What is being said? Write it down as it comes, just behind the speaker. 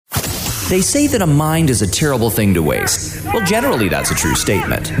They say that a mind is a terrible thing to waste. Well, generally that's a true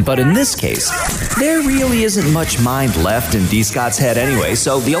statement. But in this case, there really isn't much mind left in D. Scott's head anyway,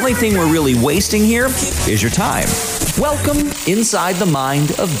 so the only thing we're really wasting here is your time. Welcome inside the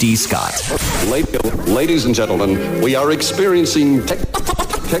mind of D. Scott. Ladies and gentlemen, we are experiencing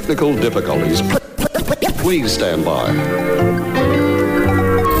technical difficulties. Please stand by.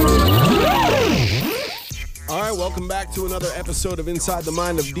 All right, welcome back to another episode of Inside the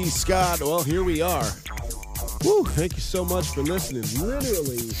Mind of D. Scott. Well, here we are. Woo, thank you so much for listening.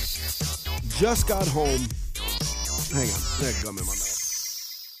 Literally just got home. Hang on, there's gum in my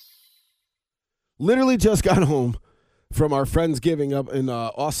mouth. Literally just got home from our Friendsgiving up in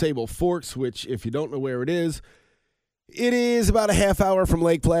Ausable Forks, which, if you don't know where it is about a half hour from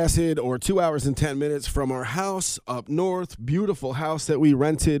Lake Placid or 2 hours and 10 minutes from our house up north. Beautiful house that we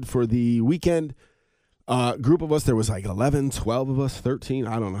rented for the weekend. Group of us, there was like 11, 12 of us, 13.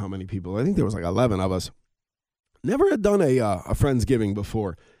 I don't know how many people. I think there was like 11 of us. Never had done a Friendsgiving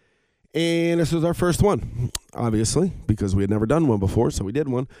before. And this was our first one, obviously, because we had never done one before, so we did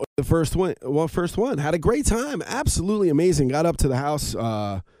one. The first one. Had a great time. Absolutely amazing. Got up to the house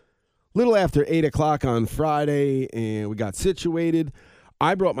little after 8 o'clock on Friday, and we got situated.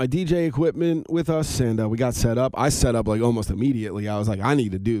 I brought my DJ equipment with us, and we got set up. I set up like almost immediately. I was like, I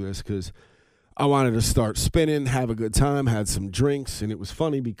need to do this because I wanted to start spinning, have a good time, had some drinks, and it was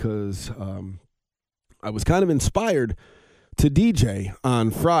funny because I was kind of inspired to DJ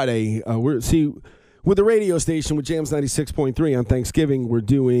on Friday. With the radio station, with Jams 96.3 on Thanksgiving, we're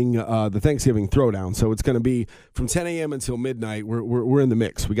doing the Thanksgiving Throwdown. So it's going to be from 10 a.m. until midnight. We're in the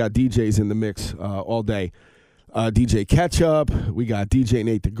mix. We got DJs in the mix all day. DJ Ketchup. We got DJ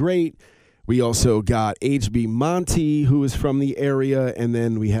Nate the Great. We also got HB Monty, who is from the area. And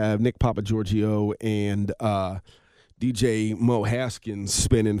then we have Nick Papagiorgio and DJ Mo Haskins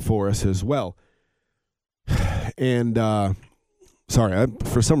spinning for us as well. And sorry,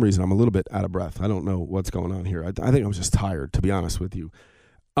 for some reason, I'm a little bit out of breath. I don't know what's going on here. I think I was just tired, to be honest with you.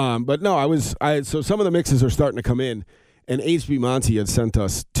 But no, so some of the mixes are starting to come in, and HB Monty had sent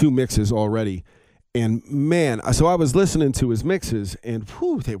us 2 mixes already. And man, so I was listening to his mixes, and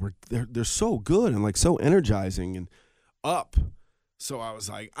whew, they're so good and like so energizing and up. So I was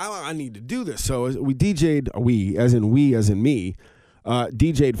like, I need to do this. So we DJ'd, we as in me,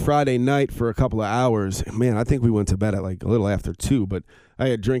 DJ'd Friday night for a couple of hours. Man, I think we went to bed at like a little after 2, but I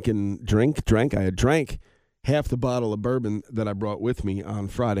had drank half the bottle of bourbon that I brought with me on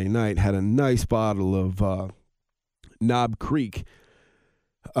Friday night. Had a nice bottle of Knob Creek.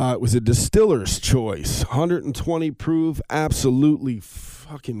 It was a distiller's choice, 120 proof, absolutely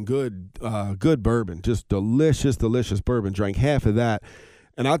fucking good bourbon. Just delicious bourbon. Drank half of that.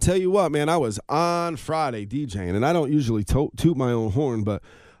 And I'll tell you what, man, I was on Friday DJing, and I don't usually toot my own horn, but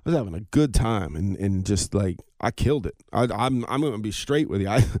I was having a good time, and just like I killed it. I'm going to be straight with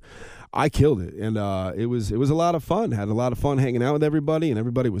you. I killed it, and it was a lot of fun. Had a lot of fun hanging out with everybody, and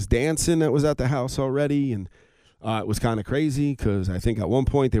everybody was dancing that was at the house already, and it was kind of crazy because I think at one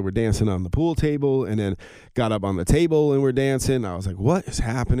point they were dancing on the pool table, and then got up on the table and were dancing. I was like, what is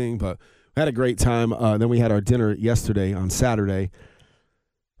happening? But we had a great time. Then we had our dinner yesterday on Saturday.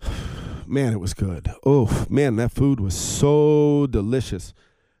 Man, it was good. Oh, man, that food was so delicious.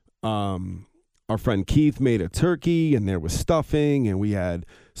 Our friend Keith made a turkey, and there was stuffing, and we had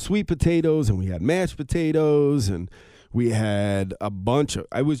sweet potatoes, and we had mashed potatoes, and we had a bunch of,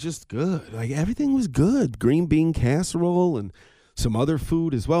 it was just good. Like, everything was good. Green bean casserole and some other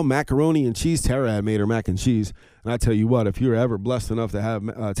food as well. Macaroni and cheese. Tara had made her mac and cheese. And I tell you what, if you're ever blessed enough to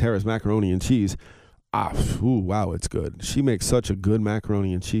have Tara's macaroni and cheese, wow, it's good. She makes such a good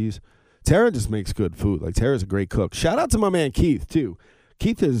macaroni and cheese. Tara just makes good food. Like, Tara's a great cook. Shout out to my man Keith, too.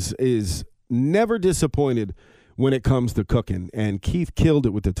 Keith is never disappointed when it comes to cooking, and Keith killed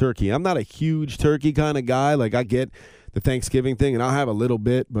it with the turkey. I'm not a huge turkey kind of guy. Like, I get the Thanksgiving thing, and I'll have a little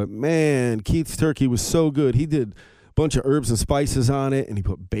bit, but man, Keith's turkey was so good. He did a bunch of herbs and spices on it, and he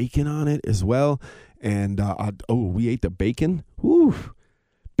put bacon on it as well. And we ate the bacon. Woo!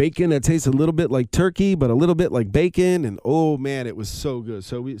 Bacon that tastes a little bit like turkey, but a little bit like bacon, and oh man, it was so good.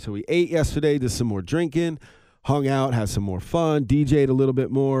 So we ate yesterday, did some more drinking, hung out, had some more fun, DJ'd a little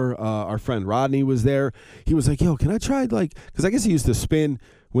bit more. Our friend Rodney was there. He was like, yo, can I try, like, because I guess he used to spin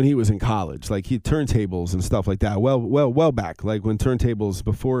when he was in college, like he turntables and stuff like that. Well back, like when turntables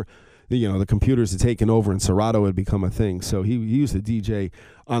before the computers had taken over and Serato had become a thing. So he used to DJ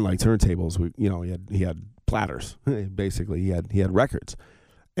on like turntables. He had platters basically. He had records,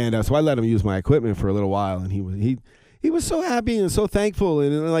 and so I let him use my equipment for a little while, and he was so happy and so thankful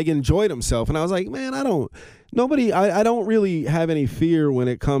and like enjoyed himself. And I was like, man, I don't really have any fear when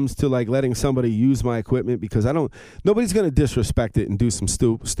it comes to like letting somebody use my equipment, because nobody's going to disrespect it and do some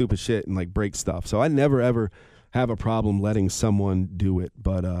stupid shit and like break stuff. So I never ever have a problem letting someone do it.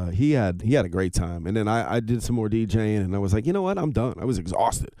 But he had a great time. And then I did some more DJing, and I was like, you know what? I'm done. I was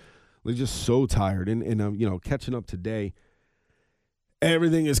exhausted. I was just so tired. And catching up today,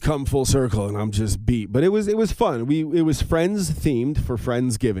 everything has come full circle, and I'm just beat. But it was fun. It was Friends themed for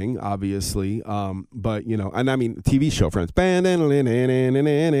Friendsgiving, obviously. But and I mean TV show Friends, that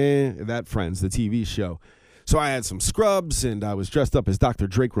Friends, the TV show. So I had some scrubs, and I was dressed up as Dr.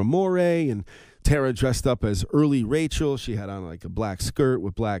 Drake Ramore, and Tara dressed up as early Rachel. She had on like a black skirt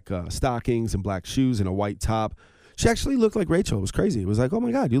with black stockings and black shoes and a white top. She actually looked like Rachel. It was crazy. It was like, oh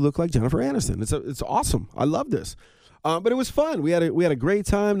my God, you look like Jennifer Aniston. It's awesome. I love this. But it was fun. We had a great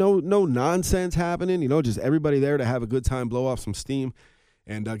time. No nonsense happening. Just everybody there to have a good time, blow off some steam,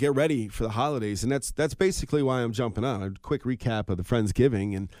 and get ready for the holidays. And that's basically why I'm jumping on. A quick recap of the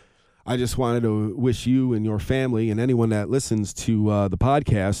Friendsgiving, and I just wanted to wish you and your family and anyone that listens to the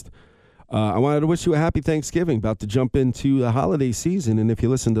podcast, I wanted to wish you a happy Thanksgiving. About to jump into the holiday season, and if you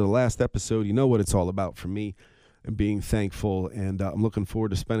listen to the last episode, you know what it's all about for me. And being thankful, and I'm looking forward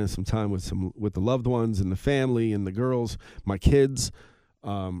to spending some time with the loved ones and the family and the girls, my kids.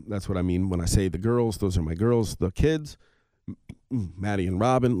 That's what I mean when I say the girls. Those are my girls, the kids, Maddie and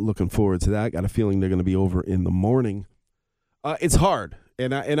Robin. Looking forward to that. Got a feeling they're going to be over in the morning. It's hard,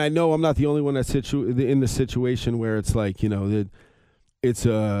 and I know I'm not the only one that's in the situation where it's like it's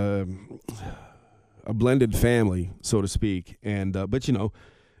a blended family, so to speak, and but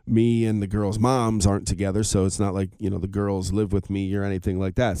me and the girls' moms aren't together, so it's not like, the girls live with me or anything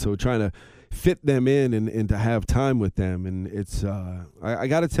like that. So we're trying to fit them in and to have time with them. And it's, I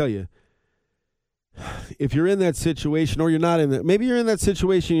got to tell you, if you're in that situation, or you're not in that, maybe you're in that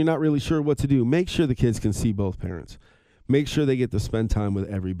situation, you're not really sure what to do, make sure the kids can see both parents. Make sure they get to spend time with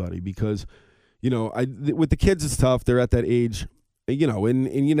everybody, because, with the kids, it's tough. They're at that age, and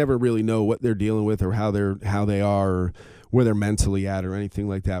you never really know what they're dealing with or how they are, or where they're mentally at or anything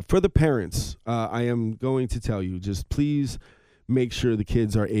like that. For the parents, I am going to tell you, just please make sure the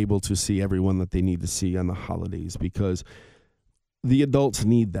kids are able to see everyone that they need to see on the holidays, because the adults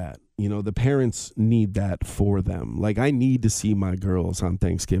need that. The parents need that for them. Like, I need to see my girls on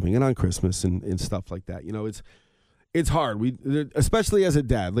Thanksgiving and on Christmas and stuff like that. It's hard. Especially as a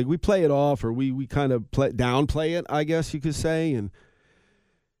dad, like, we play it off, or we kind of downplay it, I guess you could say. And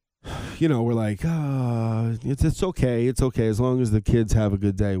we're like, it's okay. It's okay as long as the kids have a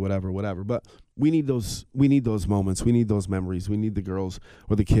good day, whatever. But we need those moments. We need those memories. We need the girls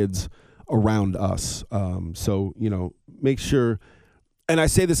or the kids around us. So, make sure, and I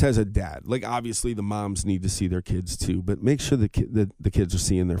say this as a dad, like, obviously the moms need to see their kids too, but make sure the kids are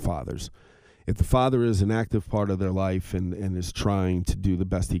seeing their fathers. If the father is an active part of their life and is trying to do the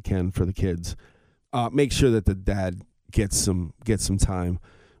best he can for the kids, make sure that the dad gets some time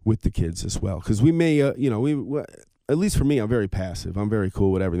with the kids as well. Because we may, at least for me, I'm very passive. I'm very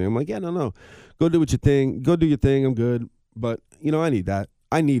cool with everything. I'm like, yeah, no, go do what you think. Go do your thing. I'm good. But, I need that.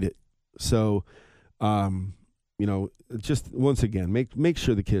 I need it. So, just once again, make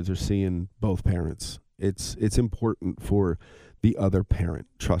sure the kids are seeing both parents. It's important for the other parent.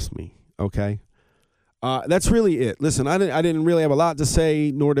 Trust me. Okay. That's really it. Listen, I didn't really have a lot to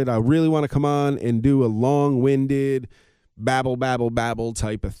say, nor did I really want to come on and do a long-winded babble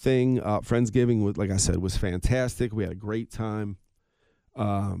type of thing. Friendsgiving, like I said, was fantastic. We had a great time.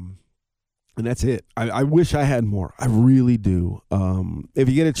 And that's it. I wish I had more. I really do. If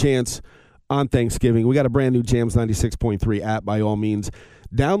you get a chance on Thanksgiving, we got a brand new Jams 96.3 app. By all means,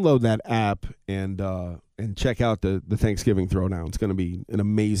 download that app and check out the Thanksgiving Throwdown. It's going to be an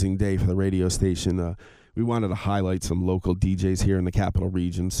amazing day for the radio station. We wanted to highlight some local DJs here in the capital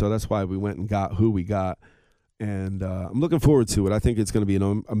region, so that's why we went and got who we got. And I'm looking forward to it. I think it's going to be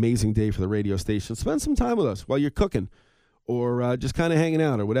an amazing day for the radio station. Spend some time with us while you're cooking, or just kind of hanging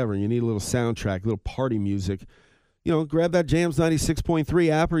out or whatever. You need a little soundtrack, a little party music. Grab that Jams 96.3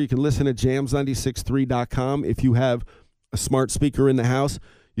 app, or you can listen at jams963.com. If you have a smart speaker in the house,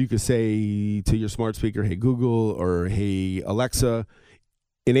 you could say to your smart speaker, hey, Google, or hey, Alexa,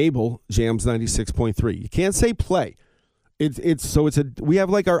 enable Jams 96.3. You can't say play. We have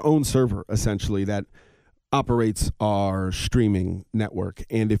like our own server, essentially, that operates our streaming network.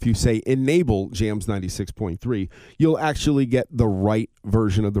 And if you say enable Jams 96.3, you'll actually get the right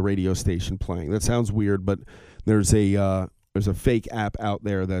version of the radio station playing. That sounds weird, but there's a There's a fake app out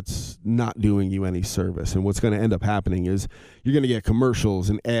there that's not doing you any service. And what's going to end up happening is you're going to get commercials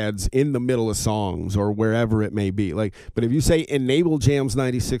and ads in the middle of songs or wherever it may be. But if you say enable Jams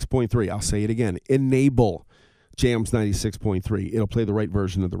 96.3, I'll say it again, enable Jams 96.3. It'll play the right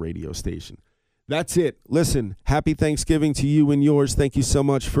version of the radio station. That's it. Listen, happy Thanksgiving to you and yours. Thank you so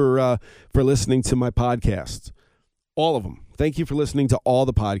much for listening to my podcasts. All of them. Thank you for listening to all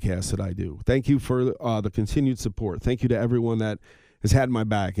the podcasts that I do. Thank you for the continued support. Thank you to everyone that has had my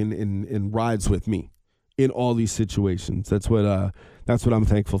back and rides with me in all these situations. That's what I'm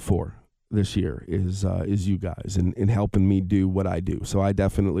thankful for this year is you guys and helping me do what I do. So I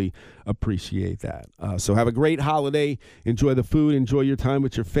definitely appreciate that. So have a great holiday. Enjoy the food. Enjoy your time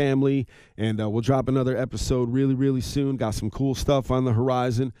with your family. And we'll drop another episode really, really soon. Got some cool stuff on the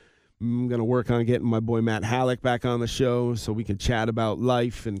horizon. I'm going to work on getting my boy Matt Halleck back on the show so we can chat about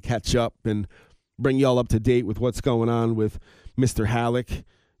life and catch up and bring y'all up to date with what's going on with Mr. Halleck.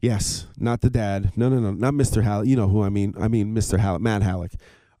 Yes, not the dad. No, not Mr. Halleck. You know who I mean. I mean Mr. Halleck, Matt Halleck.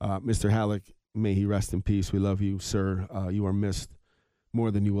 Mr. Halleck, may he rest in peace. We love you, sir. You are missed more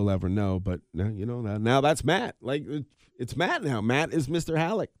than you will ever know. But, now that's Matt. It's Matt now. Matt is Mr.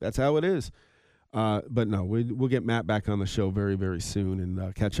 Halleck. That's how it is. But no, we'll get Matt back on the show very, very soon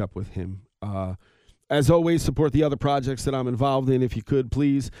and catch up with him. As always, support the other projects that I'm involved in. If you could,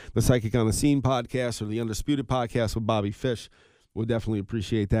 please, the Psychic on the Scene podcast or the Undisputed podcast with Bobby Fish. We'll definitely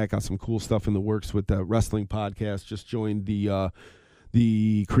appreciate that. Got some cool stuff in the works with the wrestling podcast. Just joined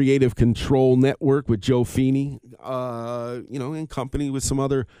the Creative Control Network with Joe Feeney, in company with some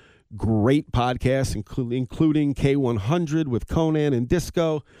other great podcasts, including K100 with Conan and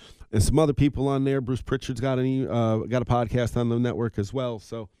Disco. And some other people on there. Bruce Pritchard's got a podcast on the network as well.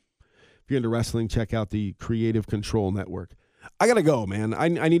 So if you're into wrestling, check out the Creative Control Network. I got to go, man. I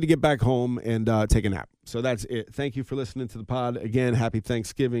need to get back home and take a nap. So that's it. Thank you for listening to the pod. Again, happy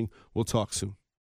Thanksgiving. We'll talk soon.